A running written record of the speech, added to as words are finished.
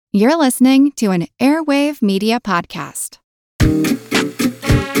You're listening to an Airwave Media Podcast.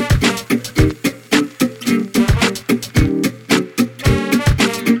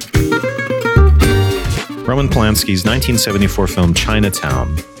 Roman Polanski's 1974 film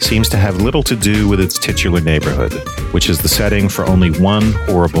Chinatown seems to have little to do with its titular neighborhood, which is the setting for only one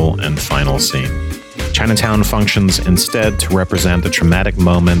horrible and final scene. Chinatown functions instead to represent a traumatic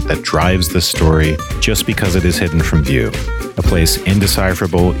moment that drives the story just because it is hidden from view. A place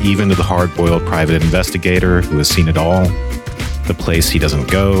indecipherable even to the hard-boiled private investigator who has seen it all. The place he doesn't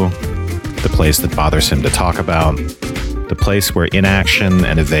go. The place that bothers him to talk about. The place where inaction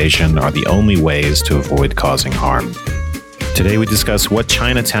and evasion are the only ways to avoid causing harm. Today we discuss what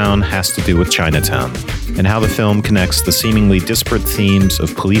Chinatown has to do with Chinatown, and how the film connects the seemingly disparate themes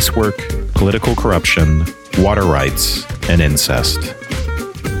of police work, political corruption, water rights, and incest.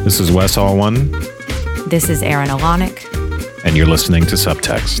 This is Wes Alwan. This is Erin Alanik. And you're listening to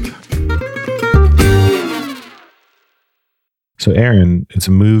Subtext. So Erin, it's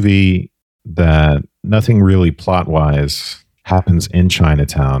a movie that nothing really plot-wise happens in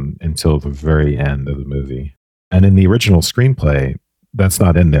Chinatown until the very end of the movie. And in the original screenplay, that's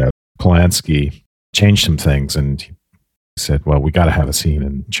not in there. Polanski changed some things and he said, well, we got to have a scene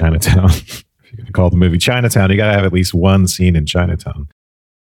in Chinatown. If you're going to call the movie Chinatown, you got to have at least one scene in Chinatown.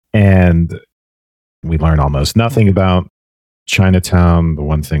 And we learn almost nothing about Chinatown. The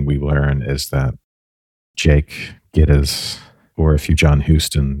one thing we learn is that Jake Gittes, or if you John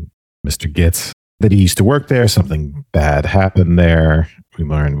Huston, Mr. Gitz, that he used to work there. Something bad happened there.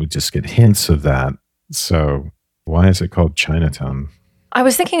 We just get hints of that. So why is it called Chinatown? I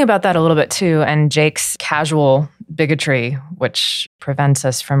was thinking about that a little bit too, and Jake's casual bigotry, which prevents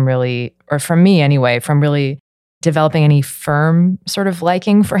us from really, or from me anyway, from really developing any firm sort of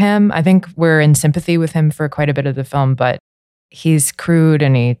liking for him. I think we're in sympathy with him for quite a bit of the film, but he's crude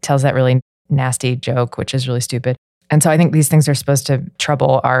and he tells that really nasty joke, which is really stupid. And so I think these things are supposed to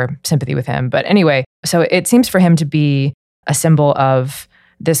trouble our sympathy with him. But anyway, so it seems for him to be a symbol of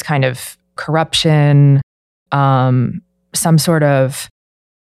this kind of corruption, some sort of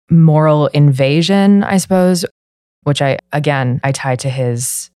moral invasion, I suppose, which I tie to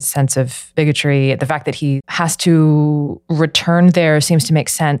his sense of bigotry. The fact that he has to return there seems to make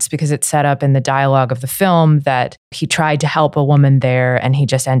sense because it's set up in the dialogue of the film that he tried to help a woman there and he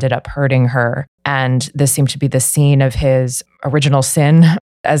just ended up hurting her. And this seemed to be the scene of his original sin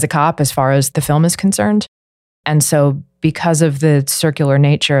as a cop as far as the film is concerned. And so because of the circular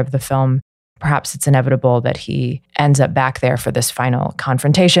nature of the film, perhaps it's inevitable that he ends up back there for this final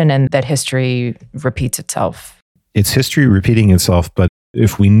confrontation and that history repeats itself. It's history repeating itself, but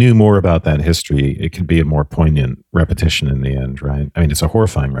if we knew more about that history, it could be a more poignant repetition in the end, right? I mean, it's a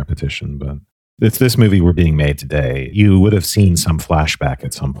horrifying repetition, but if this movie were being made today, you would have seen some flashback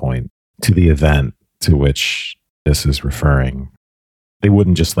at some point to the event to which this is referring. They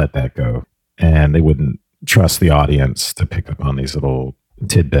wouldn't just let that go, and they wouldn't trust the audience to pick up on these little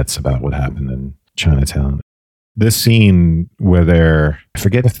tidbits about what happened in Chinatown. This scene where I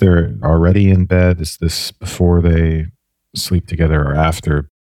forget if they're already in bed. Is this before they sleep together or after?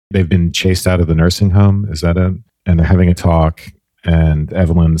 They've been chased out of the nursing home. Is that it? And they're having a talk. And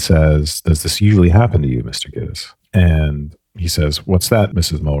Evelyn says, does this usually happen to you, Mr. Gittes? And he says, what's that,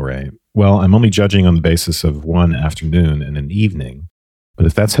 Mrs. Mulray? Well, I'm only judging on the basis of one afternoon and an evening. But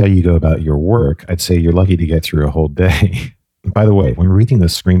if that's how you go about your work, I'd say you're lucky to get through a whole day. By the way, when reading the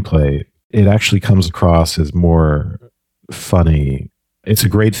screenplay, it actually comes across as more funny. It's a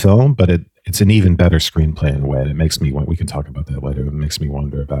great film, but it's an even better screenplay in a way. And it makes me, we can talk about that later, it makes me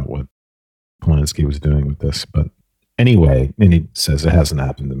wonder about what Polanski was doing with this. But anyway, and he says, it hasn't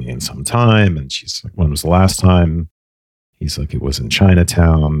happened to me in some time. And she's like, when was the last time? He's like, it was in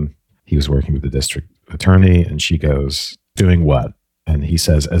Chinatown. He was working with the district attorney. And she goes, doing what? And he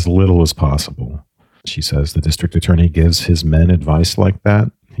says, as little as possible. She says, the district attorney gives his men advice like that.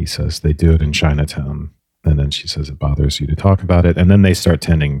 He says, they do it in Chinatown. And then she says, it bothers you to talk about it. And then they start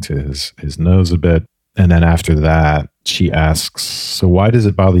tending to his nose a bit. And then after that, she asks, so why does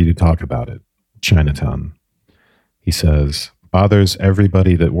it bother you to talk about it? Chinatown. He says, bothers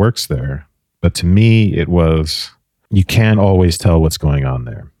everybody that works there. But to me, it was, you can't always tell what's going on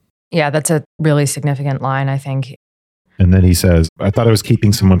there. Yeah, that's a really significant line, I think. And then he says, I thought I was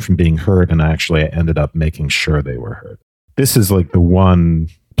keeping someone from being hurt, and I ended up making sure they were hurt. This is like the one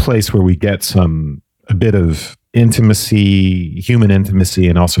place where we get a bit of intimacy, human intimacy,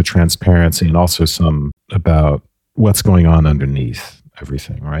 and also transparency, and also some about what's going on underneath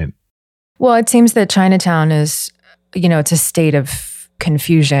everything, right? Well, it seems that Chinatown is, it's a state of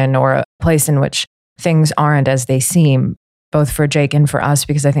confusion or a place in which things aren't as they seem. both for Jake and for us,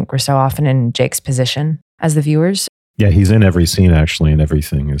 because I think we're so often in Jake's position as the viewers. Yeah, he's in every scene, actually, and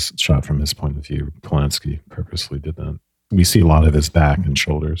everything is shot from his point of view. Polanski purposely did that. We see a lot of his back and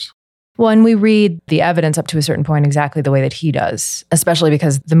shoulders. Well, and we read the evidence up to a certain point exactly the way that he does, especially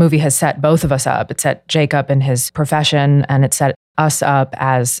because the movie has set both of us up. It set Jake up in his profession, and it set us up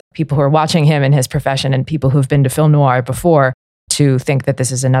as people who are watching him in his profession and people who've been to film noir before to think that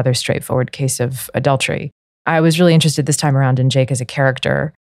this is another straightforward case of adultery. I was really interested this time around in Jake as a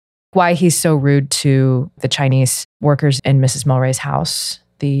character, why he's so rude to the Chinese workers in Mrs. Mulray's house,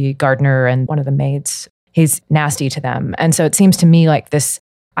 the gardener and one of the maids. He's nasty to them. And so it seems to me like this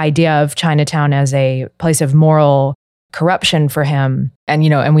idea of Chinatown as a place of moral corruption for him. And,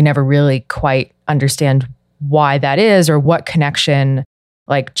 and we never really quite understand why that is or what connection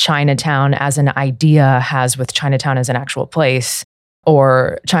like Chinatown as an idea has with Chinatown as an actual place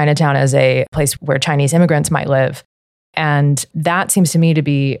or Chinatown as a place where Chinese immigrants might live. And that seems to me to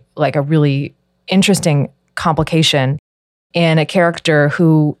be like a really interesting complication in a character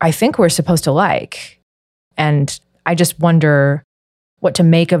who I think we're supposed to like. And I just wonder what to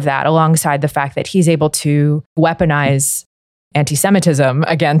make of that alongside the fact that he's able to weaponize anti-Semitism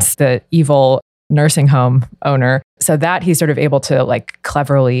against the evil nursing home owner so that he's sort of able to like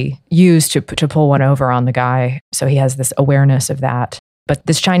cleverly use to pull one over on the guy. So he has this awareness of that. But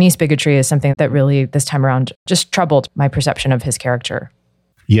this Chinese bigotry is something that really this time around just troubled my perception of his character.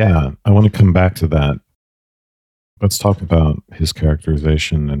 Yeah, I want to come back to that. Let's talk about his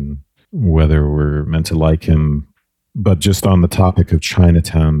characterization and whether we're meant to like him. But just on the topic of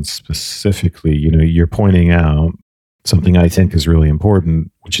Chinatown specifically, you're pointing out something I think is really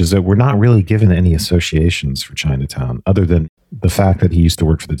important, which is that we're not really given any associations for Chinatown other than the fact that he used to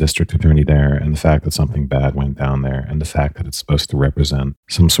work for the district attorney there and the fact that something bad went down there and the fact that it's supposed to represent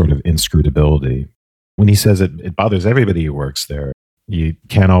some sort of inscrutability. When he says it bothers everybody who works there, you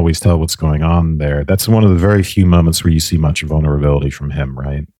can't always tell what's going on there. That's one of the very few moments where you see much vulnerability from him,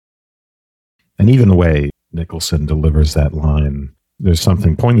 right? And even the way Nicholson delivers that line, there's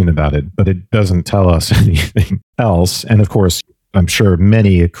something poignant about it, but it doesn't tell us anything else. And of course, I'm sure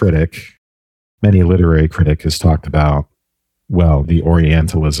many literary critic has talked about, well, the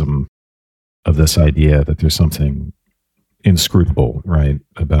Orientalism of this idea that there's something inscrutable, right,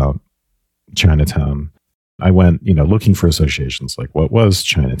 about Chinatown. I went, looking for associations, like what was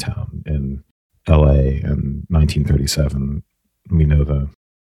Chinatown in LA in 1937? We know the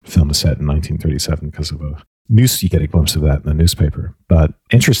film is set in 1937 because of you get a glimpse of that in the newspaper. But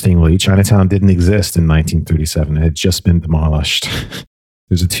interestingly, Chinatown didn't exist in 1937. It had just been demolished.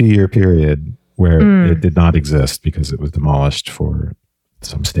 There's a 2-year period where it did not exist because it was demolished for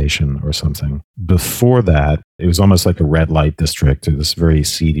some station or something. Before that, it was almost like a red light district or this very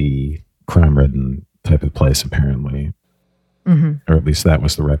seedy, crime-ridden type of place, apparently. Mm-hmm. Or at least that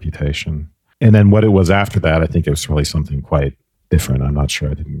was the reputation. And then what it was after that, I think it was really something quite different. I'm not sure.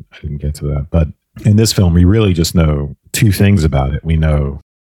 I didn't get to that. But in this film, we really just know 2 things about it. We know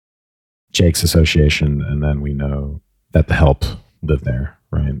Jake's association, and then we know that the help lived there,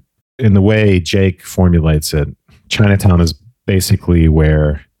 right? In the way Jake formulates it, Chinatown is basically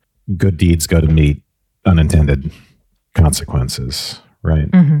where good deeds go to meet unintended consequences,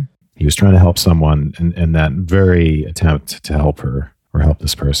 right? Mm-hmm. He was trying to help someone, and in that very attempt to help her or help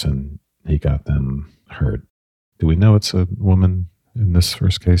this person, he got them hurt. Do we know it's a woman in this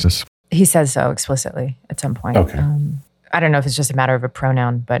first case? He says so explicitly at some point. Okay. I don't know if it's just a matter of a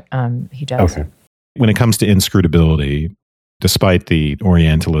pronoun, but he does. Okay. When it comes to inscrutability, despite the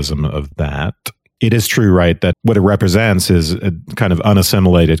Orientalism of that, it is true, right, that what it represents is a kind of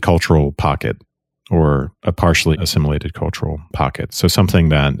unassimilated cultural pocket or a partially assimilated cultural pocket. So something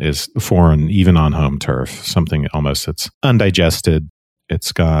that is foreign, even on home turf, something almost that's undigested.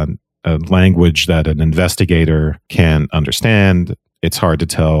 It's got a language that an investigator can understand. It's hard to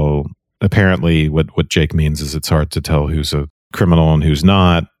tell. Apparently, what Jake means is it's hard to tell who's a criminal and who's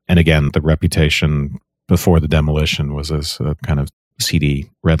not. And again, the reputation before the demolition was as a kind of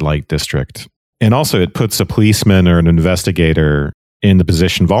seedy red light district. And also it puts a policeman or an investigator in the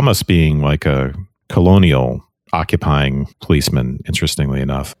position of almost being like a colonial occupying policeman, interestingly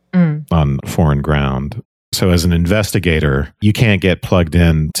enough, on foreign ground. So as an investigator, you can't get plugged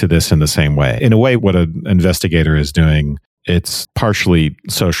in to this in the same way. In a way, what an investigator is doing, it's partially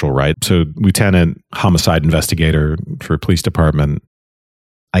social, right? So lieutenant homicide investigator for a police department,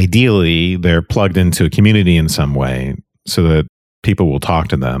 ideally, they're plugged into a community in some way so that people will talk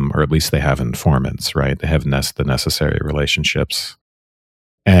to them, or at least they have informants, right? They have the necessary relationships.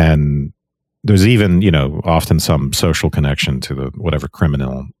 And there's even, often some social connection to the whatever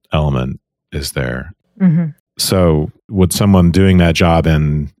criminal element is there. Mm-hmm. So what someone doing that job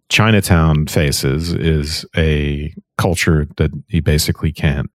in Chinatown faces is a culture that he basically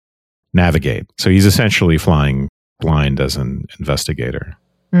can't navigate. So he's essentially flying blind as an investigator.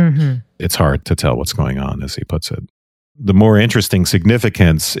 Mm-hmm. It's hard to tell what's going on, as he puts it. The more interesting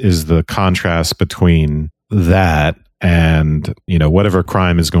significance is the contrast between that and, whatever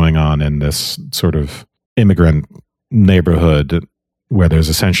crime is going on in this sort of immigrant neighborhood where there's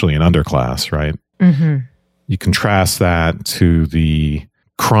essentially an underclass, right? Mm-hmm. You contrast that to the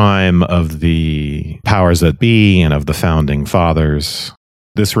crime of the powers that be and of the founding fathers.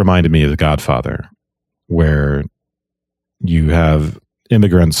 This reminded me of The Godfather, where you have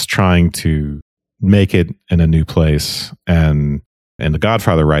immigrants trying to make it in a new place. And in The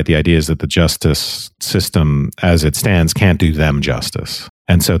Godfather, right, the idea is that the justice system as it stands can't do them justice.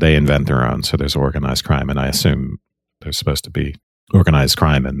 And so they invent their own. So there's organized crime. And I assume there's supposed to be organized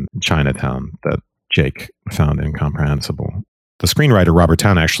crime in Chinatown that Jake found incomprehensible. The screenwriter Robert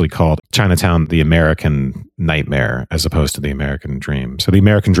Towne actually called Chinatown the American nightmare as opposed to the American dream. So the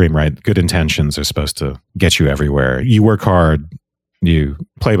American dream, right? Good intentions are supposed to get you everywhere. You work hard, you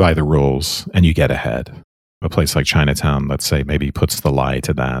play by the rules, and you get ahead. A place like Chinatown, let's say, maybe puts the lie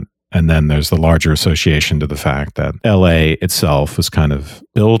to that. And then there's the larger association to the fact that LA itself was kind of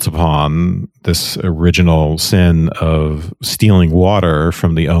built upon this original sin of stealing water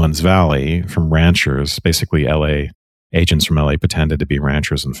from the Owens Valley, from ranchers. Basically, agents from LA pretended to be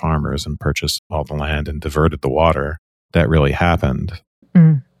ranchers and farmers and purchased all the land and diverted the water. That really happened.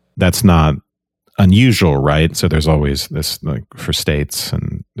 Mm. That's not unusual, right? So there's always this, like, for states,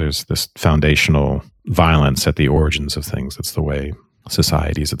 and there's this foundational violence at the origins of things. That's the way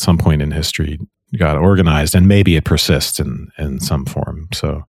societies at some point in history got organized, and maybe it persists in some form.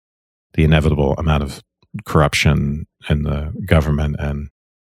 So the inevitable amount of corruption in the government and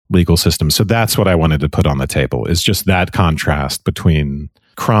legal system. So that's what I wanted to put on the table, is just that contrast between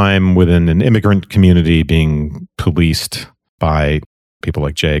crime within an immigrant community being policed by people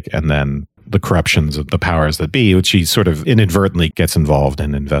like Jake, and then the corruptions of the powers that be, which he sort of inadvertently gets involved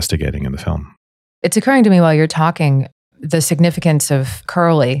in investigating in the film. It's occurring to me while you're talking, the significance of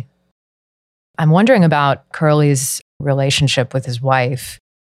Curly. I'm wondering about Curly's relationship with his wife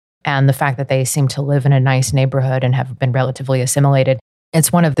and the fact that they seem to live in a nice neighborhood and have been relatively assimilated.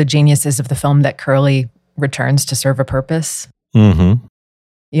 It's one of the geniuses of the film that Curly returns to serve a purpose. Mm-hmm.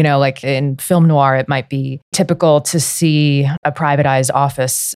 Like in film noir, it might be typical to see a privatized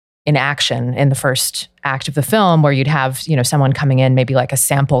office in action in the first act of the film, where you'd have, someone coming in, maybe like a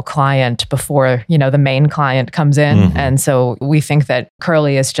sample client before, the main client comes in. Mm-hmm. And so we think that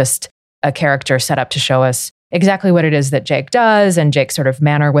Curly is just a character set up to show us exactly what it is that Jake does and Jake's sort of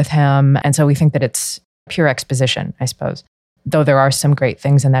manner with him. And so we think that it's pure exposition, I suppose. Though there are some great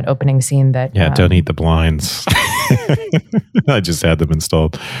things in that opening scene that... Yeah, don't eat the blinds. I just had them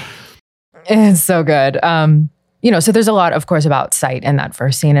installed. It's so good. So there's a lot, of course, about sight in that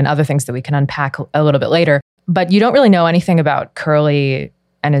first scene and other things that we can unpack a little bit later. But you don't really know anything about Curly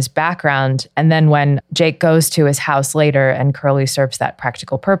and his background. And then when Jake goes to his house later and Curly serves that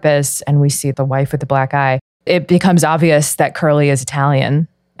practical purpose and we see the wife with the black eye, it becomes obvious that Curly is Italian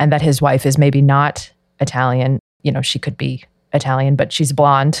and that his wife is maybe not Italian. She could be Italian, but she's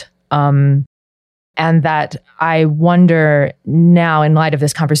blonde. And that I wonder now, in light of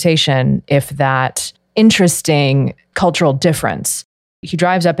this conversation, if that interesting cultural difference. He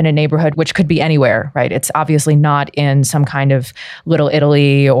drives up in a neighborhood which could be anywhere, right? It's obviously not in some kind of Little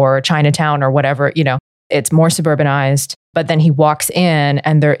Italy or Chinatown or whatever, it's more suburbanized. But then he walks in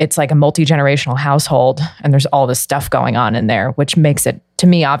and it's like a multi-generational household and there's all this stuff going on in there, which makes it, to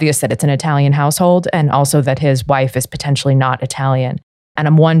me, obvious that it's an Italian household and also that his wife is potentially not Italian. And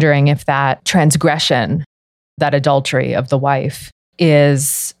I'm wondering if that transgression, that adultery of the wife,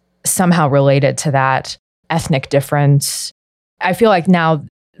 is somehow related to that ethnic difference. I feel like now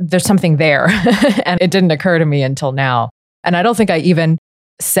there's something there and it didn't occur to me until now. And I don't think I even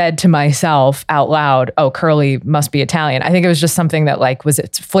said to myself out loud, oh, Curly must be Italian. I think it was just something that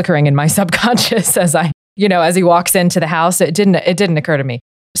it's flickering in my subconscious as as he walks into the house. It didn't occur to me.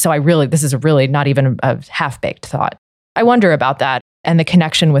 So this is really not even a half-baked thought. I wonder about that and the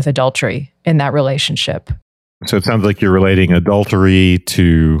connection with adultery in that relationship. So it sounds like you're relating adultery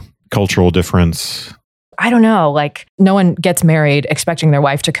to cultural difference. I don't know. No one gets married expecting their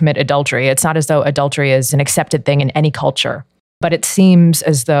wife to commit adultery. It's not as though adultery is an accepted thing in any culture. But it seems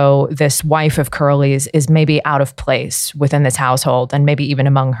as though this wife of Curly's is maybe out of place within this household and maybe even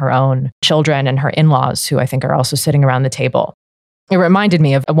among her own children and her in-laws, who I think are also sitting around the table. It reminded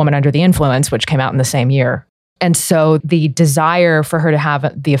me of A Woman Under the Influence, which came out in the same year. And so the desire for her to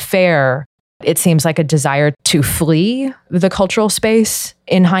have the affair it seems like a desire to flee the cultural space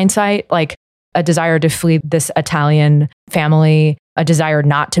in hindsight, like a desire to flee this Italian family, a desire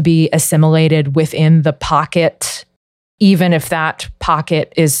not to be assimilated within the pocket, even if that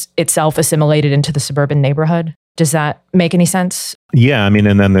pocket is itself assimilated into the suburban neighborhood. Does that make any sense? Yeah, I mean,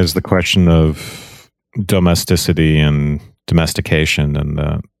 and then there's the question of domesticity and domestication and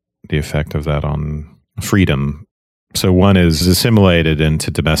the effect of that on freedom. So one is assimilated into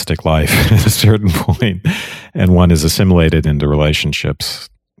domestic life at a certain point, and one is assimilated into relationships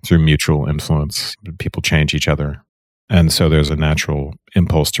through mutual influence. People change each other. And so there's a natural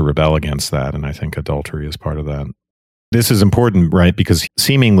impulse to rebel against that, and I think adultery is part of that. This is important, right? Because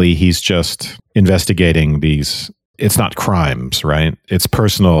seemingly he's just investigating these, it's not crimes, right? It's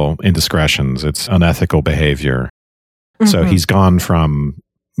personal indiscretions, it's unethical behavior. Mm-hmm. So he's gone from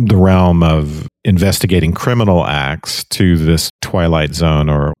the realm of investigating criminal acts to this twilight zone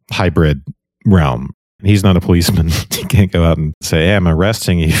or hybrid realm. He's not a policeman. He can't go out and say, hey, I'm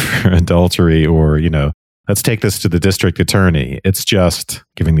arresting you for adultery, or, let's take this to the district attorney. It's just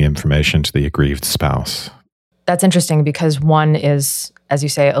giving the information to the aggrieved spouse. That's interesting because one is, as you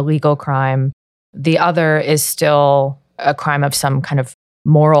say, a legal crime. The other is still a crime of some kind of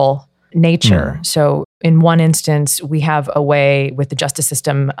moral nature. So in one instance, we have a way with the justice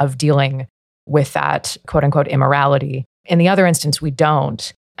system of dealing with that quote unquote immorality. In the other instance, we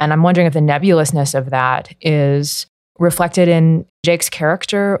don't. And I'm wondering if the nebulousness of that is reflected in Jake's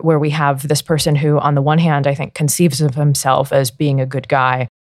character, where we have this person who, on the one hand, I think conceives of himself as being a good guy,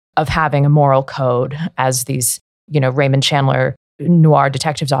 of having a moral code, as these, Raymond Chandler noir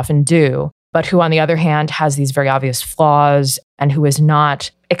detectives often do, but who, on the other hand, has these very obvious flaws and who is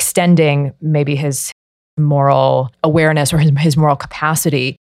not extending maybe his moral awareness or his moral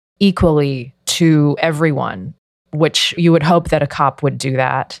capacity equally to everyone, which you would hope that a cop would do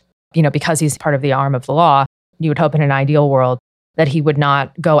that, because he's part of the arm of the law. You would hope in an ideal world that he would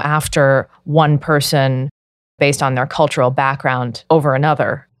not go after one person based on their cultural background over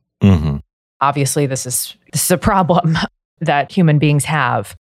another. Mm-hmm. Obviously, this is a problem that human beings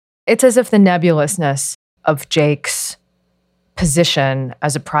have. It's as if the nebulousness of Jake's position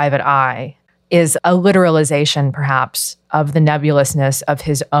as a private eye is a literalization, perhaps, of the nebulousness of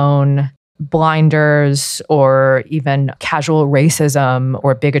his own blinders or even casual racism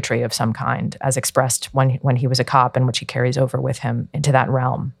or bigotry of some kind, as expressed when he was a cop, and which he carries over with him into that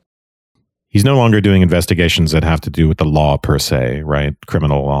realm. He's no longer doing investigations that have to do with the law per se, right?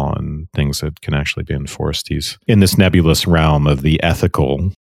 Criminal law and things that can actually be enforced. He's in this nebulous realm of the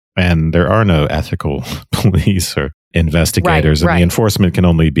ethical, and there are no ethical police or investigators, and the enforcement can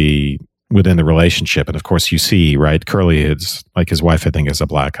only be within the relationship. And of course, you see, right, Curly is, like his wife, I think, is a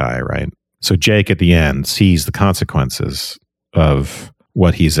black eye, right? So Jake at the end sees the consequences of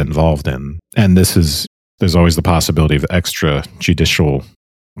what he's involved in. And there's always the possibility of extrajudicial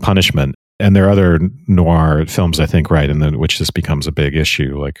punishment. And there are other noir films, I think, right, in which this becomes a big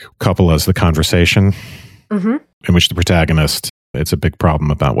issue, like Coppola's The Conversation, in which the protagonist, it's a big problem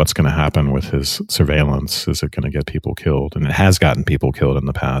about what's going to happen with his surveillance. Is it going to get people killed? And it has gotten people killed in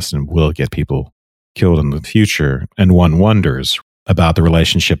the past and will get people killed in the future. And one wonders about the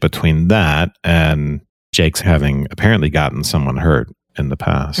relationship between that and Jake's having apparently gotten someone hurt in the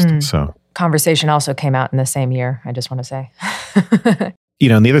past. So Conversation also came out in the same year, I just want to say.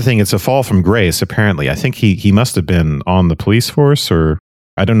 And the other thing, it's a fall from grace, apparently. I think he must have been on the police force, or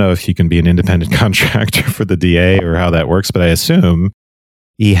I don't know if he can be an independent contractor for the DA or how that works, but I assume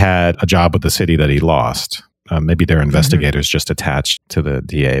he had a job with the city that he lost. Maybe they're investigators just attached to the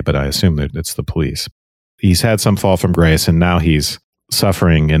DA, but I assume that it's the police. He's had some fall from grace, and now he's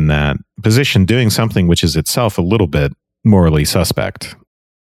suffering in that position, doing something which is itself a little bit morally suspect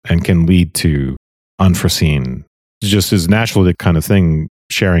and can lead to unforeseen, just as natural the kind of thing,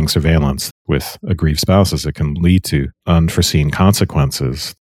 sharing surveillance with aggrieved spouses, it can lead to unforeseen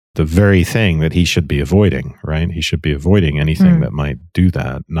consequences. The very thing that he should be avoiding, right? He should be avoiding anything that might do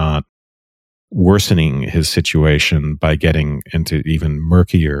that, not worsening his situation by getting into even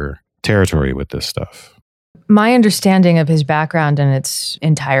murkier territory with this stuff. My understanding of his background, and it's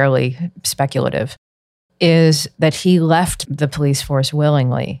entirely speculative, is that he left the police force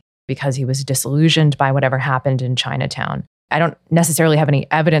willingly because he was disillusioned by whatever happened in Chinatown. I don't necessarily have any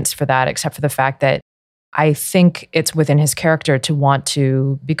evidence for that, except for the fact that I think it's within his character to want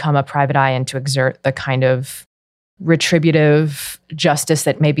to become a private eye and to exert the kind of retributive justice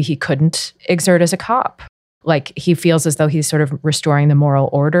that maybe he couldn't exert as a cop. Like, he feels as though he's sort of restoring the moral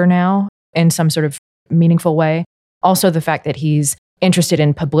order now in some sort of meaningful way. Also, the fact that he's interested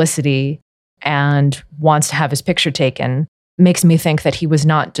in publicity and wants to have his picture taken makes me think that he was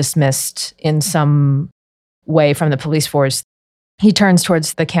not dismissed in some way from the police force. He turns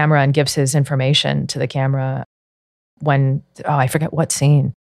towards the camera and gives his information to the camera when, I forget what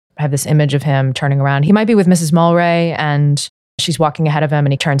scene. I have this image of him turning around. He might be with Mrs. Mulwray and she's walking ahead of him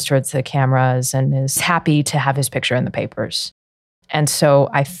and he turns towards the cameras and is happy to have his picture in the papers. And so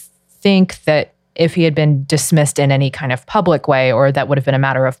I think that if he had been dismissed in any kind of public way, or that would have been a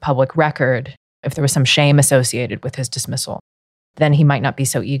matter of public record, if there was some shame associated with his dismissal, then he might not be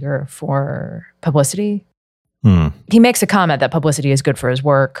so eager for publicity. He makes a comment that publicity is good for his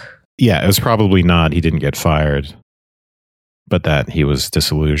work. Yeah, it was probably not, he didn't get fired, but that he was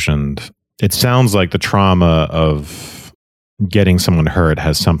disillusioned. It sounds like the trauma of getting someone hurt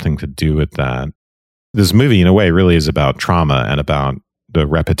has something to do with that. This movie, in a way, really is about trauma and about the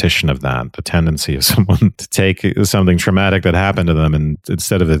repetition of that, the tendency of someone to take something traumatic that happened to them and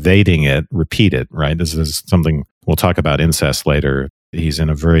instead of evading it, repeat it, right? This is something, we'll talk about incest later. He's in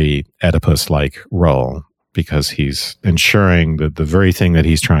a very Oedipus-like role because he's ensuring that the very thing that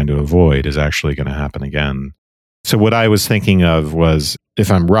he's trying to avoid is actually going to happen again. So what I was thinking of was,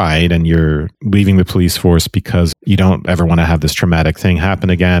 if I'm right and you're leaving the police force because you don't ever want to have this traumatic thing happen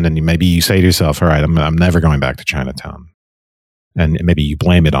again, and maybe you say to yourself, all right, I'm never going back to Chinatown. And maybe you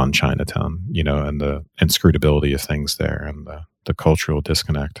blame it on Chinatown, and the inscrutability of things there and the cultural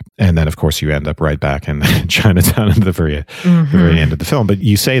disconnect. And then, of course, you end up right back in Chinatown at the very end of the film. But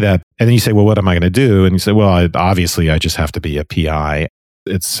you say that, and then you say, well, what am I going to do? And you say, well, obviously, I just have to be a PI.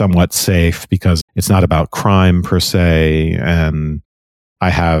 It's somewhat safe because it's not about crime per se. And I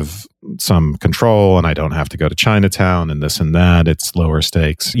have some control and I don't have to go to Chinatown and this and that. It's lower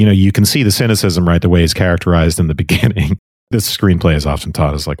stakes. You can see the cynicism, right? The way it's characterized in the beginning. This screenplay is often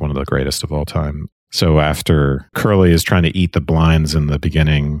taught as like one of the greatest of all time. So after Curly is trying to eat the blinds in the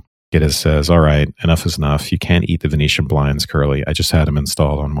beginning, Gittes says, all right, enough is enough. You can't eat the Venetian blinds, Curly. I just had them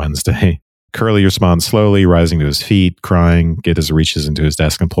installed on Wednesday. Curly responds slowly, rising to his feet, crying. Gittes reaches into his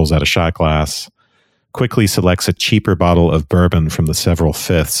desk and pulls out a shot glass, quickly selects a cheaper bottle of bourbon from the several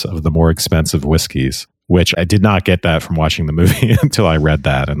fifths of the more expensive whiskeys, which I did not get that from watching the movie until I read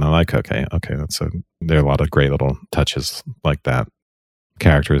that. And I'm like, okay, there are a lot of great little touches like that.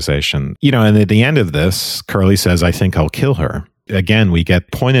 Characterization. And at the end of this, Curly says, I think I'll kill her. Again, we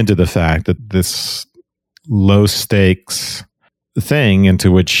get pointed to the fact that this low stakes thing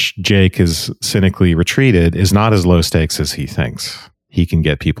into which Jake is cynically retreated is not as low stakes as he thinks. He can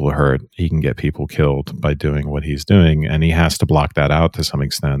get people hurt. He can get people killed by doing what he's doing. And he has to block that out to some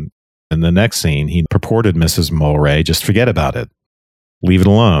extent. In the next scene, he purported Mrs. Mulwray, just forget about it. Leave it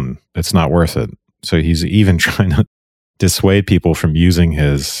alone. It's not worth it. So he's even trying to dissuade people from using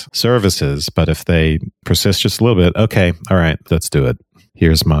his services. But if they persist just a little bit, okay, all right, let's do it.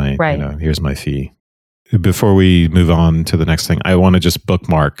 Here's my, here's my fee. Before we move on to the next thing, I want to just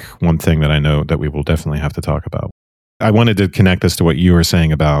bookmark one thing that I know that we will definitely have to talk about. I wanted to connect this to what you were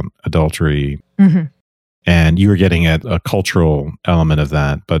saying about adultery. Mm-hmm. And you were getting at a cultural element of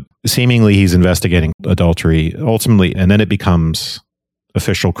that. But seemingly he's investigating adultery ultimately, and then it becomes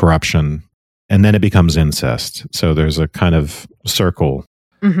official corruption, and then it becomes incest. So there's a kind of circle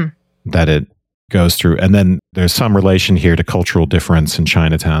that it goes through. And then there's some relation here to cultural difference in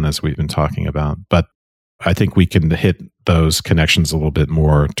Chinatown, as we've been talking about. But I think we can hit those connections a little bit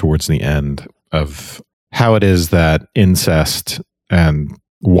more towards the end of how it is that incest and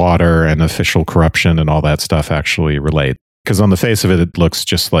water and official corruption and all that stuff actually relate. Because on the face of it, it looks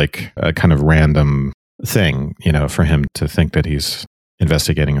just like a kind of random thing, for him to think that he's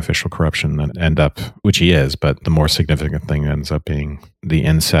investigating official corruption and end up, which he is, but the more significant thing ends up being the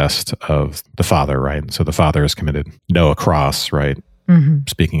incest of the father, right? So the father has committed Noah Cross, right? Mm-hmm.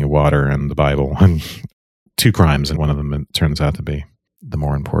 Speaking of water and the Bible, and 2 crimes, and one of them it turns out to be the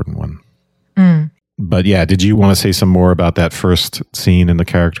more important one. Mm. But yeah, did you want to say some more about that first scene and the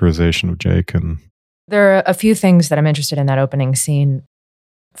characterization of Jake? And there are a few things that I'm interested in that opening scene.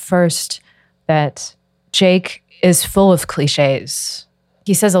 First, that Jake is full of cliches.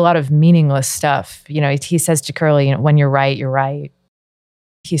 He says a lot of meaningless stuff. He says to Curly, when you're right, you're right.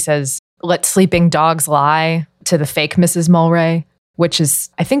 He says, let sleeping dogs lie to the fake Mrs. Mulwray, which is,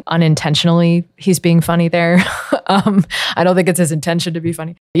 I think, unintentionally, he's being funny there. I don't think it's his intention to be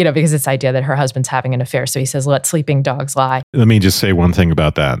funny, because it's the idea that her husband's having an affair. So he says, let sleeping dogs lie. Let me just say one thing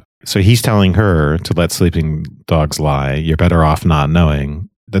about that. So he's telling her to let sleeping dogs lie. You're better off not knowing.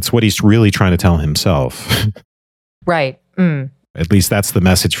 That's what he's really trying to tell himself. Right. Mm. At least that's the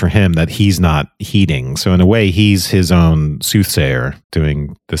message for him that he's not heeding. So in a way, he's his own soothsayer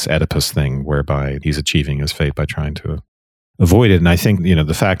doing this Oedipus thing whereby he's achieving his fate by trying to avoid it. And I think,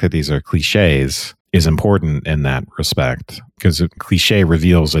 the fact that these are cliches is important in that respect, because a cliche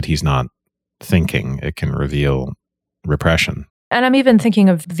reveals that he's not thinking. It can reveal repression. And I'm even thinking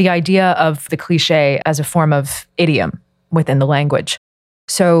of the idea of the cliche as a form of idiom within the language.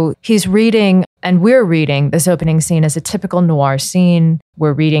 So he's reading, and we're reading this opening scene as a typical noir scene.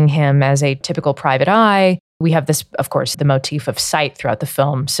 We're reading him as a typical private eye. We have this, of course, the motif of sight throughout the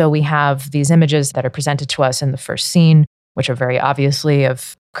film. So we have these images that are presented to us in the first scene, which are very obviously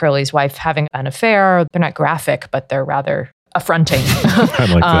of Curly's wife having an affair. They're not graphic, but they're rather affronting. I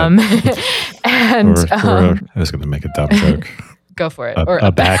like that. And I was going to make a dumb joke. Go for it.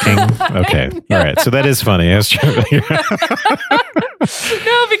 A backing? Okay. All right. So that is funny. I was trying to figure out.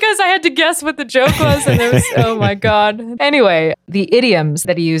 No, because I had to guess what the joke was. And there was, oh my God. Anyway, the idioms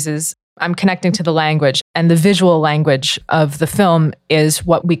that he uses, I'm connecting to the language, and the visual language of the film is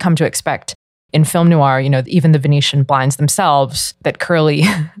what we come to expect in film noir. You know, even the Venetian blinds themselves, that Curly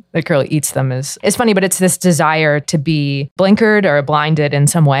eats them is funny, but it's this desire to be blinkered or blinded in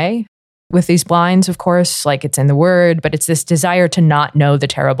some way. With these blinds, of course, like it's in the word, but it's this desire to not know the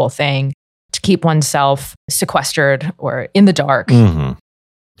terrible thing, to keep oneself sequestered or in the dark. Mm-hmm.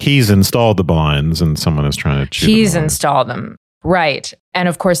 He's installed the blinds and someone is trying to chew He's them installed them. Right. And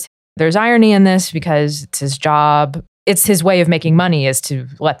of course, there's irony in this because it's his job. It's his way of making money is to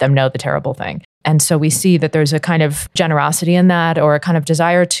let them know the terrible thing. And so we see that there's a kind of generosity in that, or a kind of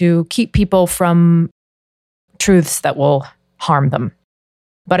desire to keep people from truths that will harm them.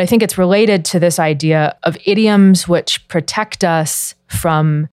 But I think it's related to this idea of idioms which protect us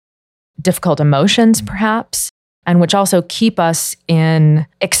from difficult emotions, perhaps, and which also keep us in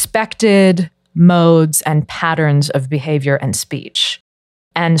expected modes and patterns of behavior and speech.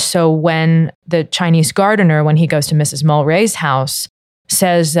 And so when the Chinese gardener, when he goes to Mrs. Mulray's house,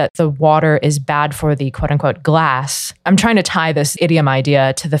 says that the water is bad for the quote unquote glass, I'm trying to tie this idiom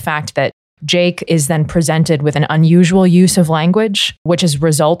idea to the fact that Jake is then presented with an unusual use of language, which is a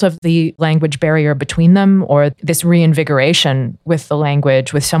result of the language barrier between them, or this reinvigoration with the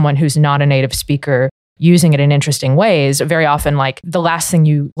language with someone who's not a native speaker, using it in interesting ways. Very often, like the last thing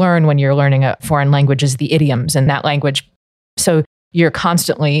you learn when you're learning a foreign language is the idioms in that language. So you're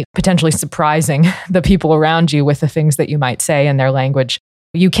constantly potentially surprising the people around you with the things that you might say in their language.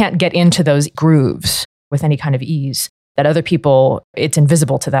 You can't get into those grooves with any kind of ease that other people, it's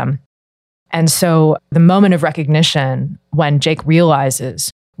invisible to them. And so the moment of recognition when Jake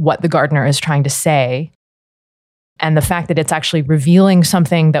realizes what the gardener is trying to say, and the fact that it's actually revealing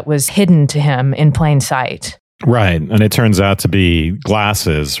something that was hidden to him in plain sight. Right. And it turns out to be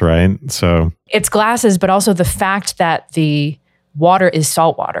glasses, right? So it's glasses, but also the fact that the water is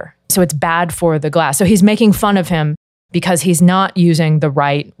salt water. So it's bad for the glass. So he's making fun of him because he's not using the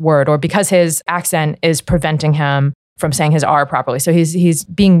right word, or because his accent is preventing him from saying his R properly. So he's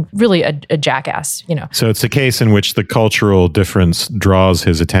being really a jackass, you know. So it's a case in which the cultural difference draws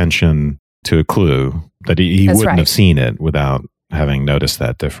his attention to a clue that he wouldn't have seen it without having noticed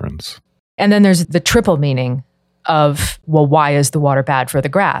that difference. And then there's the triple meaning of, well, why is the water bad for the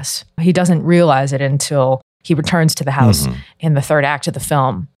grass? He doesn't realize it until he returns to the house in the third act of the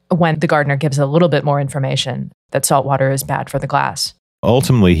film, when the gardener gives a little bit more information that salt water is bad for the glass.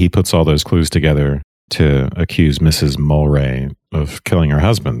 Ultimately, he puts all those clues together to accuse Mrs. Mulray of killing her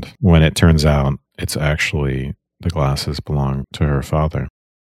husband, when it turns out it's actually the glasses belong to her father.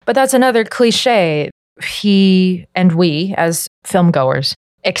 But that's another cliche. He and we, as film goers,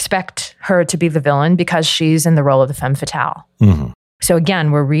 expect her to be the villain because she's in the role of the femme fatale. Mm-hmm. So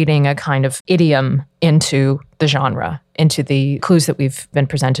again, we're reading a kind of idiom into the genre, into the clues that we've been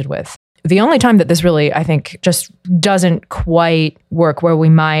presented with. The only time that this really, I think, just doesn't quite work, where we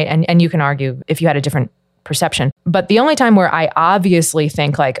might, and you can argue if you had a different perception, but the only time where I obviously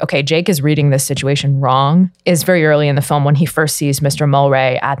think like, okay, Jake is reading this situation wrong, is very early in the film when he first sees Mr.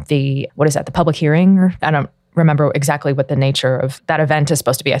 Mulray at the public hearing? Or I don't remember exactly what the nature of that event is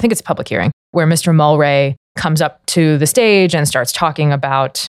supposed to be. I think it's a public hearing, where Mr. Mulray comes up to the stage and starts talking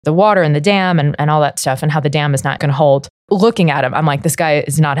about the water and the dam and all that stuff, and how the dam is not going to hold. Looking at him, I'm like, this guy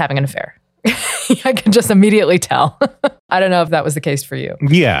is not having an affair. I can just immediately tell. I don't know if that was the case for you.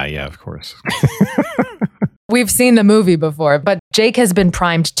 Yeah, of course. We've seen the movie before, but Jake has been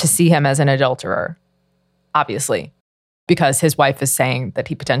primed to see him as an adulterer, obviously, because his wife is saying that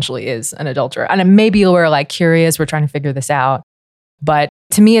he potentially is an adulterer. And maybe we're like curious, we're trying to figure this out. But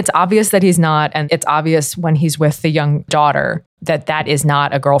to me, it's obvious that he's not. And it's obvious when he's with the young daughter that is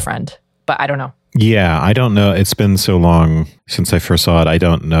not a girlfriend. But I don't know. Yeah, I don't know. It's been so long since I first saw it. I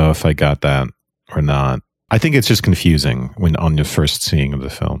don't know if I got that or not. I think it's just confusing when on your first seeing of the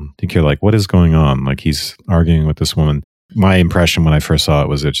film. I think you're like, what is going on? Like, he's arguing with this woman. My impression when I first saw it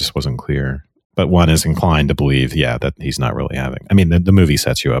was it just wasn't clear. But one is inclined to believe, that he's not really having. I mean, the movie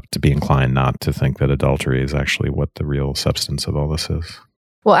sets you up to be inclined not to think that adultery is actually what the real substance of all this is.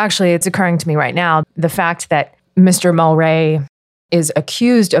 Well, actually, it's occurring to me right now, the fact that Mr. Mulwray is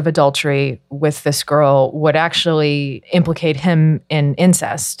accused of adultery with this girl would actually implicate him in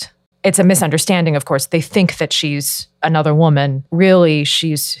incest. It's a misunderstanding, of course. They think that she's another woman. Really,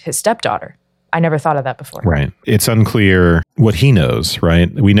 she's his stepdaughter. I never thought of that before. Right. It's unclear what he knows,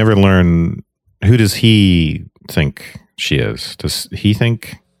 right? We never learn, who does he think she is? Does he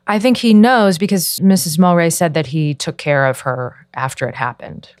think? I think he knows because Mrs. Mulwray said that he took care of her after it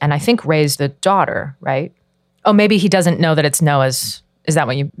happened. And I think raised the daughter, right? Oh, maybe he doesn't know that it's Noah's. Is that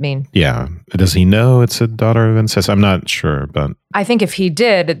what you mean? Yeah. Does he know it's a daughter of incest? I'm not sure, but I think if he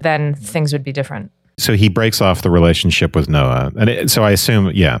did, then things would be different. So he breaks off the relationship with Noah. And so I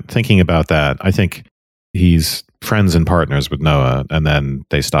assume, thinking about that, I think he's friends and partners with Noah, and then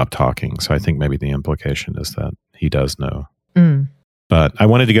they stop talking. So I think maybe the implication is that he does know. But I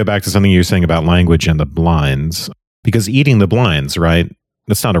wanted to go back to something you were saying about language and the blinds, because eating the blinds, right?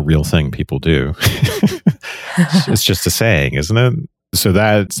 That's not a real thing people do. It's just a saying, isn't it? So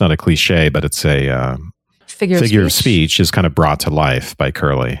that's not a cliche, but it's a figure of speech is kind of brought to life by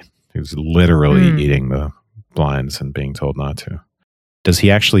Curly, who's literally eating the blinds and being told not to. Does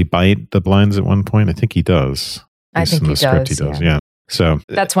he actually bite the blinds at one point? I think he does. I think he does. Yeah. So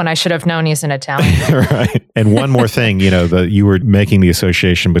that's when I should have known he's an Italian. Right. And one more thing, that you were making the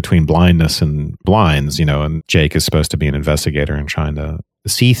association between blindness and blinds, and Jake is supposed to be an investigator and trying to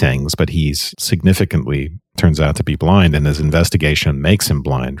see things, but he's significantly turns out to be blind, and his investigation makes him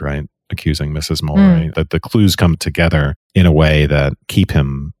blind, right? Accusing Mrs. Mulwray. That the clues come together in a way that keep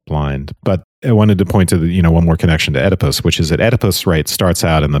him blind. But I wanted to point to one more connection to Oedipus, which is that Oedipus, right, starts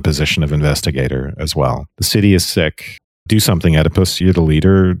out in the position of investigator as well. The city is sick. Do something, Oedipus. You're the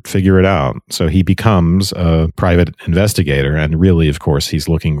leader. Figure it out. So he becomes a private investigator, and really, of course, he's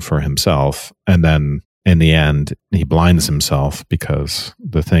looking for himself. And then in the end, he blinds himself because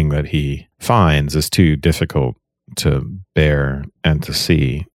the thing that he finds is too difficult to bear and to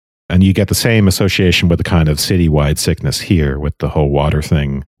see. And you get the same association with the kind of citywide sickness here with the whole water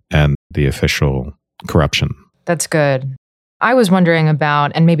thing and the official corruption. That's good. I was wondering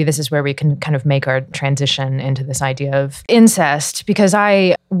about, and maybe this is where we can kind of make our transition into this idea of incest, because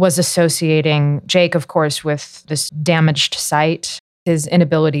I was associating Jake, of course, with this damaged sight, his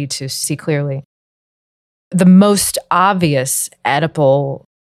inability to see clearly. The most obvious Oedipal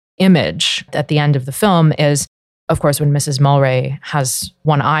image at the end of the film is, of course, when Mrs. Mulwray has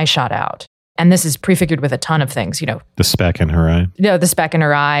one eye shot out. And this is prefigured with a ton of things, The speck in her eye. The speck in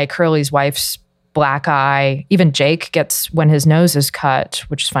her eye, Curly's wife's black eye. Even Jake gets, when his nose is cut,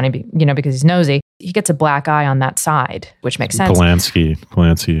 which is funny, because he's nosy, he gets a black eye on that side, which makes sense.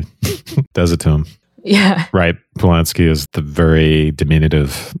 Polanski does it to him. Yeah. Right. Polanski is the very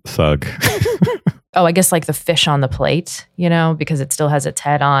diminutive thug. Oh, I guess like the fish on the plate, because it still has its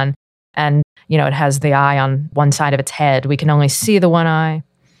head on. And, it has the eye on one side of its head. We can only see the one eye.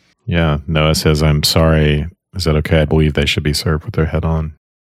 Yeah. Noah says, I'm sorry. Is that okay? I believe they should be served with their head on.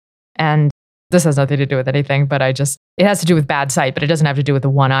 And this has nothing to do with anything, but it has to do with bad sight, but it doesn't have to do with the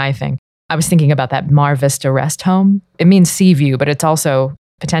one eye thing. I was thinking about that Mar Vista rest home. It means sea view, but it's also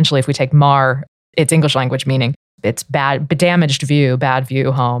potentially, if we take Mar, its English language meaning, it's bad, damaged view, bad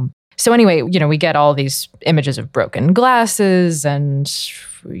view home. So anyway, we get all these images of broken glasses and,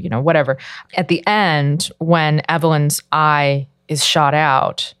 whatever. At the end, when Evelyn's eye is shot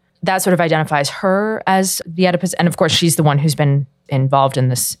out, that sort of identifies her as the Oedipus. And of course, she's the one who's been involved in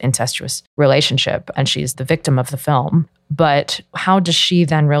this incestuous relationship, and she's the victim of the film. But how does she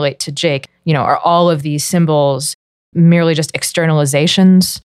then relate to Jake? Are all of these symbols merely just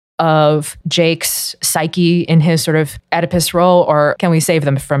externalizations of Jake's psyche in his sort of Oedipus role, or can we save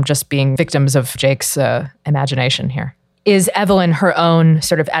them from just being victims of Jake's imagination here? Is Evelyn her own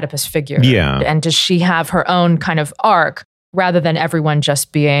sort of Oedipus figure? Yeah. And does she have her own kind of arc rather than everyone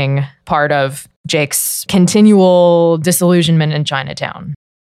just being part of Jake's continual disillusionment in Chinatown?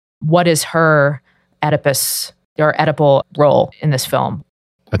 What is her Oedipus or Oedipal role in this film?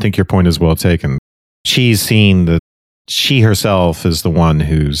 I think your point is well taken. She's seen that she herself is the one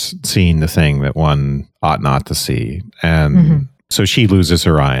who's seen the thing that one ought not to see. And so she loses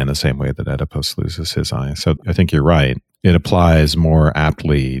her eye in the same way that Oedipus loses his eye. So I think you're right. It applies more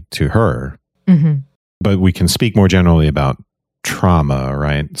aptly to her. But we can speak more generally about trauma,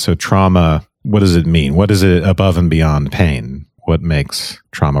 right? So trauma, what does it mean? What is it above and beyond pain? What makes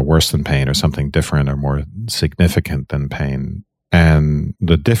trauma worse than pain, or something different or more significant than pain? And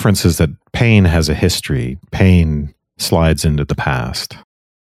the difference is that pain has a history. Pain slides into the past.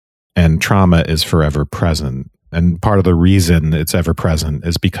 and trauma is forever present. And part of the reason it's ever present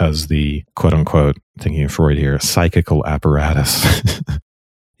is because the quote unquote, thinking of Freud here, psychical apparatus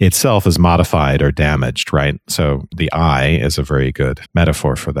itself is modified or damaged, right? So the I is a very good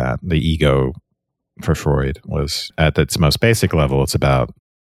metaphor for that. The ego for Freud was at its most basic level, it's about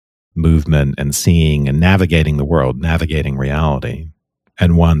movement and seeing and navigating the world, navigating reality.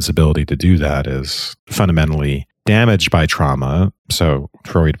 And one's ability to do that is fundamentally damaged by trauma. So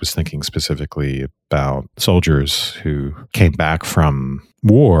Freud was thinking specifically about soldiers who came back from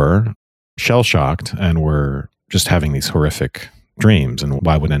war, shell-shocked, and were just having these horrific dreams. And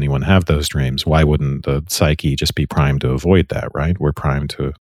why would anyone have those dreams? Why wouldn't the psyche just be primed to avoid that, right? We're primed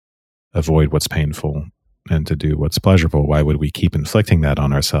to avoid what's painful and to do what's pleasurable. Why would we keep inflicting that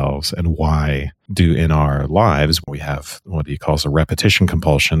on ourselves? And why do in our lives we have what he calls a repetition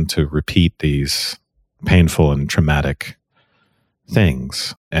compulsion to repeat these painful and traumatic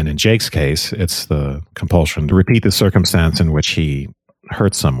things? And in Jake's case, it's the compulsion to repeat the circumstance in which he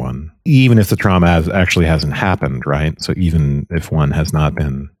hurt someone, even if the trauma actually hasn't happened, right? So even if one has not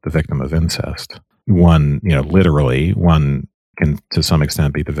been the victim of incest, one, literally, one can to some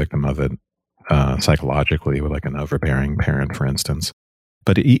extent be the victim of it psychologically, with like an overbearing parent, for instance.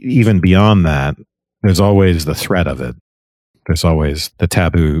 But even beyond that, there's always the threat of it. There's always the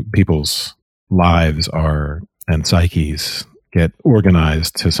taboo. People's lives and psyches get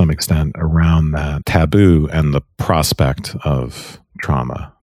organized to some extent around that taboo and the prospect of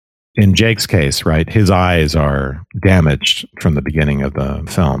trauma. In Jake's case, right, his eyes are damaged from the beginning of the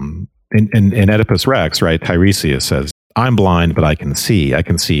film. In Oedipus Rex, right, Tiresias says, I'm blind, but I can see. I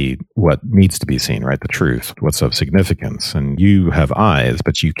can see what needs to be seen, right? The truth, what's of significance. And you have eyes,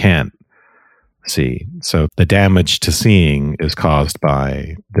 but you can't see. So the damage to seeing is caused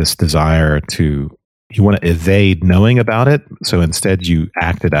by this desire you want to evade knowing about it. So instead you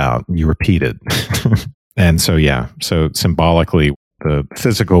act it out, you repeat it. And so symbolically, the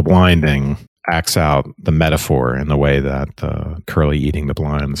physical blinding acts out the metaphor in the way that Curly eating the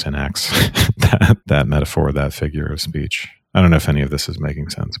blinds enacts that metaphor, that figure of speech. I don't know if any of this is making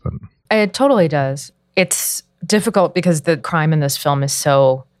sense, but it totally does. It's difficult because the crime in this film is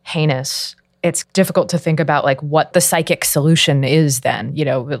so heinous. It's difficult to think about like what the psychic solution is then,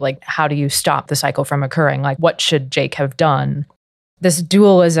 like how do you stop the cycle from occurring? Like what should Jake have done? This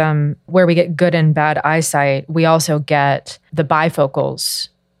dualism where we get good and bad eyesight, we also get the bifocals.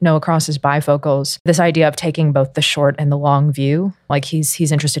 Noah Cross's bifocals, this idea of taking both the short and the long view. Like he's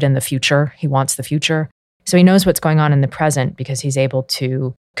interested in the future. He wants the future. So he knows what's going on in the present because he's able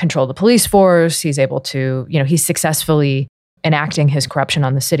to control the police force. He's able to, he's successfully enacting his corruption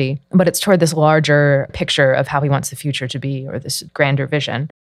on the city. But it's toward this larger picture of how he wants the future to be, or this grander vision.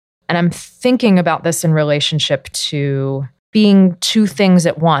 And I'm thinking about this in relationship to being two things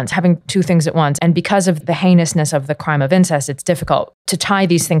at once, having two things at once. And because of the heinousness of the crime of incest, it's difficult to tie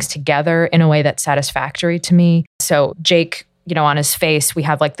these things together in a way that's satisfactory to me. So Jake, on his face, we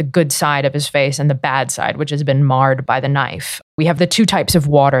have like the good side of his face and the bad side, which has been marred by the knife. We have the two types of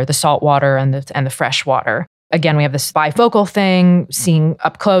water, the salt water and the fresh water. Again, we have this bifocal thing, seeing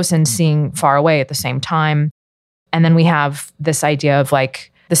up close and seeing far away at the same time. And then we have this idea of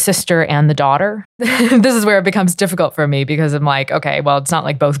like the sister and the daughter. This is where it becomes difficult for me because I'm like, okay, well, it's not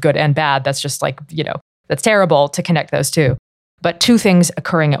like both good and bad. That's just like, that's terrible to connect those two. But two things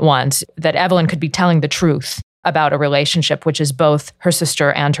occurring at once, that Evelyn could be telling the truth about a relationship, which is both her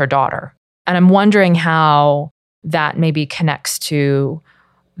sister and her daughter. And I'm wondering how that maybe connects to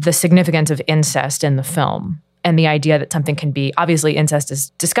the significance of incest in the film and the idea that something can be, obviously incest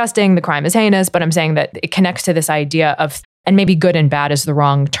is disgusting, the crime is heinous, but I'm saying that it connects to this idea of, and maybe good and bad is the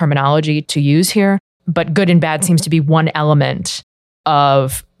wrong terminology to use here, but good and bad seems to be one element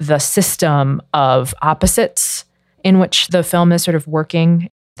of the system of opposites in which the film is sort of working,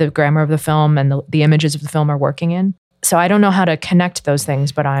 the grammar of the film and the images of the film are working in. So I don't know how to connect those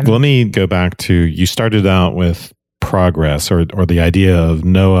things, but Let me go back to, you started out with progress or the idea of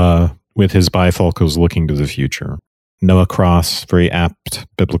Noah with his bifocals looking to the future. Noah Cross, very apt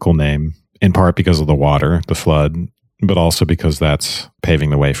biblical name, in part because of the water, the flood, but also because that's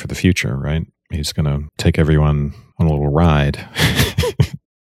paving the way for the future, right? He's going to take everyone on a little ride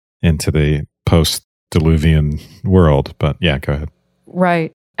into the post-Diluvian world. But yeah, go ahead.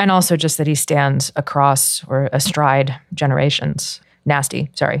 Right. And also just that he stands across or astride generations. Nasty.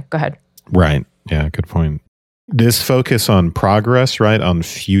 Sorry. Go ahead. Right. Yeah, good point. This focus on progress, right? On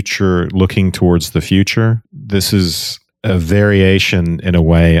future, looking towards the future. This is a variation in a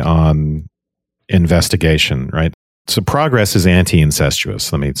way on investigation, right? So progress is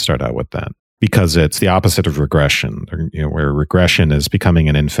anti-incestuous. Let me start out with that. because it's the opposite of regression, where regression is becoming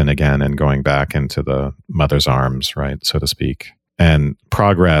an infant again and going back into the mother's arms, right, so to speak. And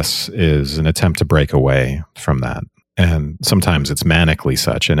progress is an attempt to break away from that. And sometimes it's manically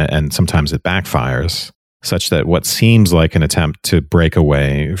such, and sometimes it backfires, such that what seems like an attempt to break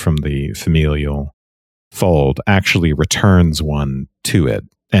away from the familial fold actually returns one to it.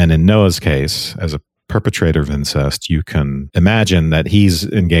 And in Noah's case, as a perpetrator of incest, you can imagine that he's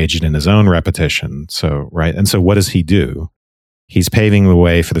engaged in his own repetition. So, right. And so what does he do? He's paving the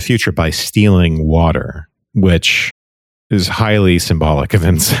way for the future by stealing water, which is highly symbolic of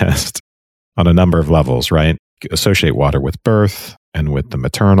incest on a number of levels, right? Associate water with birth and with the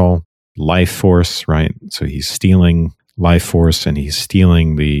maternal life force, right? So he's stealing life force and he's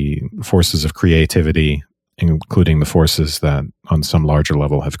stealing the forces of creativity, including the forces that on some larger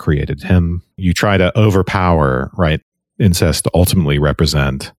level have created him. You try to overpower, right? Incest to ultimately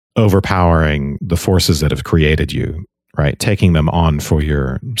represent overpowering the forces that have created you, right? Taking them on for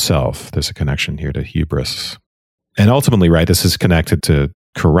yourself. There's a connection here to hubris. And ultimately, right, this is connected to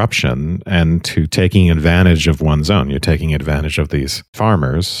corruption and to taking advantage of one's own. You're taking advantage of these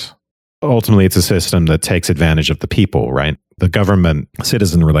farmers. Ultimately, it's a system that takes advantage of the people, right? The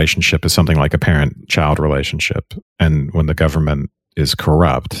government-citizen relationship is something like a parent-child relationship. And when the government is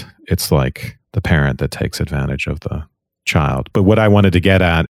corrupt, it's like the parent that takes advantage of the child. But what I wanted to get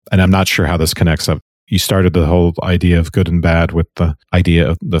at, and I'm not sure how this connects up, you started the whole idea of good and bad with the idea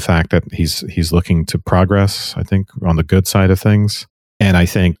of the fact that he's looking to progress, I think, on the good side of things. And I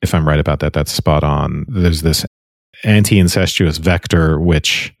think, if I'm right about that, that's spot on. There's this anti-incestuous vector,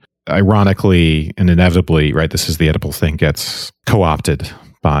 which ironically and inevitably, right, this is the Oedipal thing, gets co-opted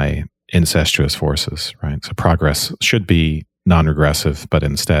by incestuous forces, right? So progress should be non-regressive, but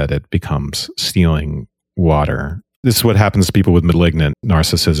instead it becomes stealing water. This is what happens to people with malignant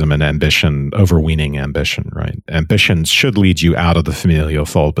narcissism and ambition, overweening ambition, right? Ambition should lead you out of the familial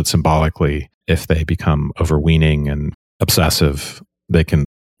fold, but symbolically, if they become overweening and obsessive, they can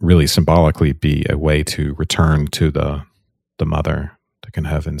really symbolically be a way to return to the mother. That can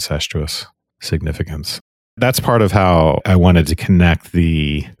have incestuous significance. That's part of how I wanted to connect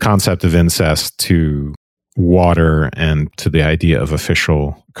the concept of incest to water and to the idea of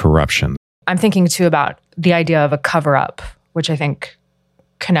official corruption. I'm thinking too about the idea of a cover-up, which I think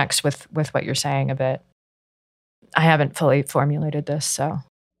connects with what you're saying a bit. I haven't fully formulated this, so.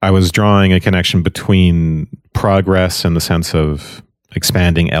 I was drawing a connection between progress in the sense of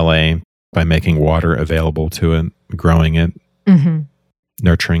expanding LA by making water available to it, growing it,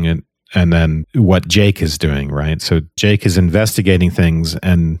 nurturing it, and then what Jake is doing, right? So Jake is investigating things,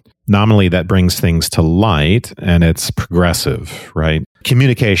 and nominally that brings things to light, and it's progressive, right?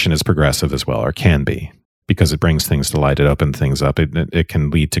 Communication is progressive as well, or can be, because it brings things to light, it opens things up, it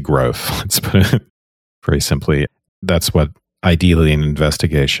can lead to growth, let's put it very simply. That's what ideally an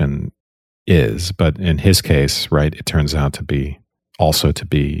investigation is, but in his case, right, it turns out to be also to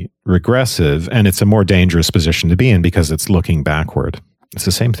be regressive, and it's a more dangerous position to be in because it's looking backward. It's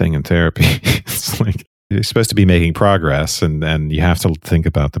the same thing in therapy. It's like you're supposed to be making progress, and you have to think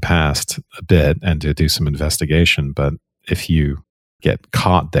about the past a bit and to do some investigation. But if you get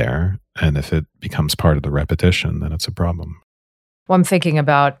caught there and if it becomes part of the repetition, then it's a problem. Well, I'm thinking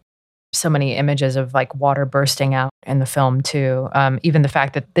about so many images of like water bursting out in the film too. Even the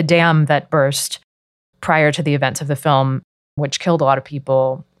fact that the dam that burst prior to the events of the film, which killed a lot of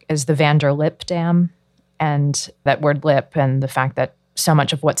people, is the Van der Lip Dam. And that word lip, and the fact that so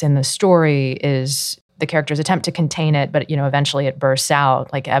much of what's in the story is the character's attempt to contain it, but, eventually it bursts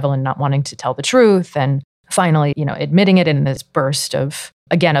out, like Evelyn not wanting to tell the truth and finally, admitting it in this burst of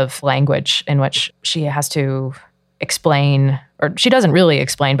language in which she has to explain, or she doesn't really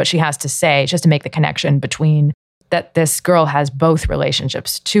explain, but she has to say, just to make the connection between that this girl has both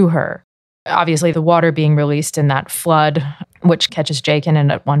relationships to her. Obviously, the water being released in that flood, which catches Jake in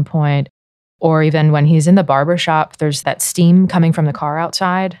it at one point, or even when he's in the barber shop, there's that steam coming from the car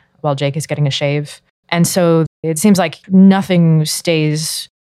outside while Jake is getting a shave. And so it seems like nothing stays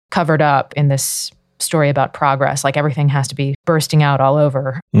covered up in this story about progress. Like everything has to be bursting out all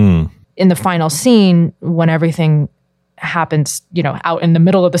over. In the final scene, when everything happens, out in the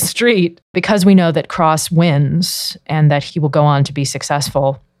middle of the street, because we know that Cross wins and that he will go on to be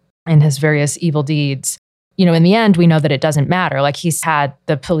successful in his various evil deeds, in the end, we know that it doesn't matter. Like he's had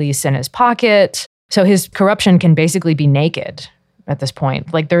the police in his pocket. So his corruption can basically be naked at this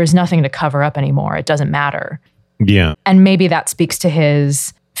point. Like there is nothing to cover up anymore. It doesn't matter. Yeah. And maybe that speaks to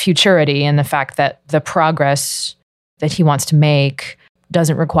his futurity and the fact that the progress that he wants to make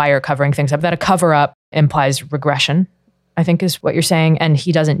doesn't require covering things up. That a cover up implies regression I think is what you're saying. And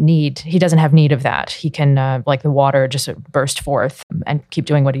he doesn't have need of that. He can, like the water, just burst forth and keep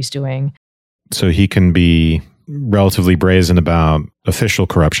doing what he's doing. So he can be relatively brazen about official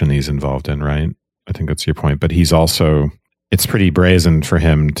corruption he's involved in, right? I think that's your point. But he's also, it's pretty brazen for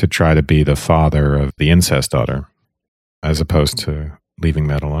him to try to be the father of the incest daughter, as opposed to leaving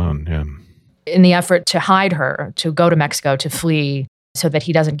that alone. Yeah. In the effort to hide her, to go to Mexico, to flee so that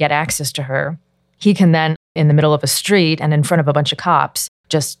he doesn't get access to her, he can then, in the middle of a street and in front of a bunch of cops,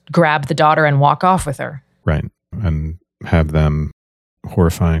 just grab the daughter and walk off with her. Right. And have them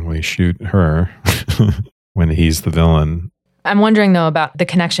horrifyingly shoot her when he's the villain. I'm wondering, though, about the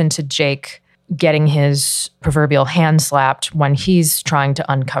connection to Jake getting his proverbial hand slapped when he's trying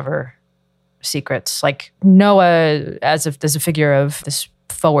to uncover secrets. Like Noah, as a figure of this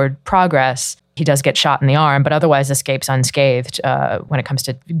forward progress, he does get shot in the arm, but otherwise escapes unscathed when it comes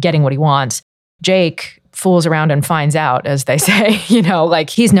to getting what he wants. Jake fools around and finds out, as they say, like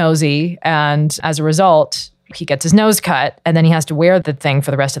he's nosy. And as a result, he gets his nose cut and then he has to wear the thing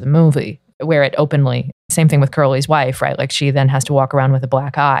for the rest of the movie, wear it openly. Same thing with Curly's wife, right? Like she then has to walk around with a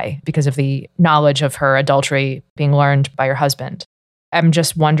black eye because of the knowledge of her adultery being learned by her husband. I'm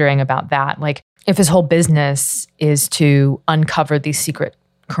just wondering about that. Like if his whole business is to uncover these secret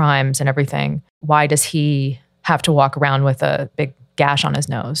crimes and everything, why does he have to walk around with a big gash on his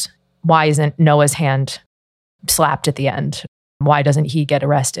nose? Why isn't Noah's hand slapped at the end? Why doesn't he get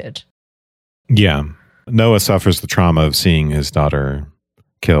arrested? Yeah. Noah suffers the trauma of seeing his daughter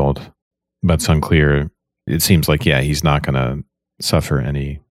killed, but it's unclear. It seems like, he's not going to suffer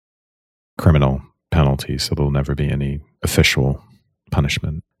any criminal penalty, so there'll never be any official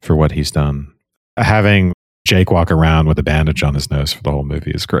punishment for what he's done. Having Jake walk around with a bandage on his nose for the whole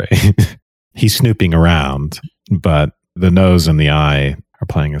movie is great. He's snooping around, but the nose and the eye are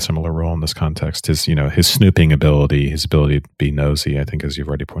playing a similar role in this context. His snooping ability, his ability to be nosy, I think, as you've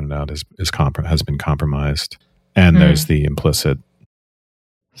already pointed out, has been compromised. And there's the implicit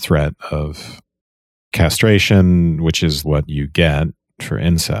threat of castration, which is what you get for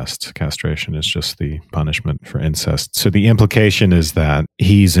incest. Castration is just the punishment for incest. So the implication is that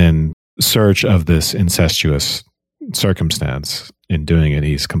he's in search of this incestuous circumstance. In doing it,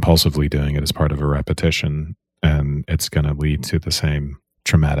 he's compulsively doing it as part of a repetition, and it's going to lead to the same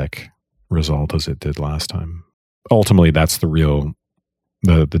traumatic result as it did last time. Ultimately, that's the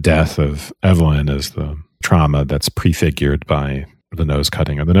death of Evelyn is the trauma that's prefigured by the nose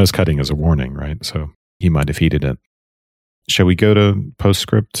cutting. Or the nose cutting is a warning, right? So he might have heeded it. Shall we go to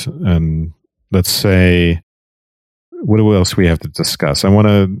postscript? And let's say, what else we have to discuss? I want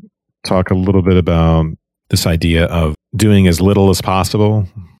to talk a little bit about this idea of doing as little as possible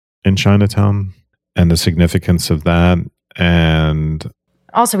in Chinatown and the significance of that. And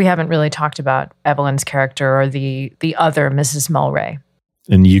also, we haven't really talked about Evelyn's character or the other Mrs. Mulwray.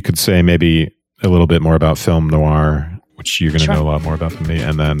 And you could say maybe a little bit more about film noir, which you're going to know a lot more about than me.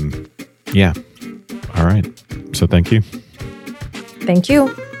 And then, all right. So thank you. Thank you.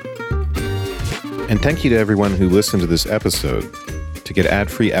 And thank you to everyone who listened to this episode. To get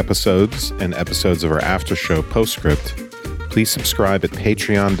ad-free episodes and episodes of our after show Postscript, please subscribe at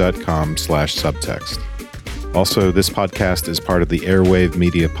patreon.com/subtext. Also, this podcast is part of the Airwave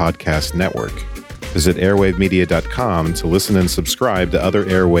Media Podcast Network. Visit airwavemedia.com to listen and subscribe to other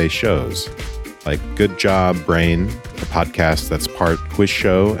Airwave shows, like Good Job Brain, a podcast that's part quiz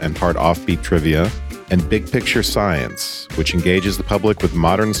show and part offbeat trivia, and Big Picture Science, which engages the public with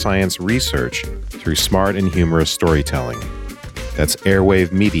modern science research through smart and humorous storytelling. That's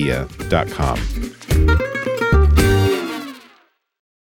airwavemedia.com.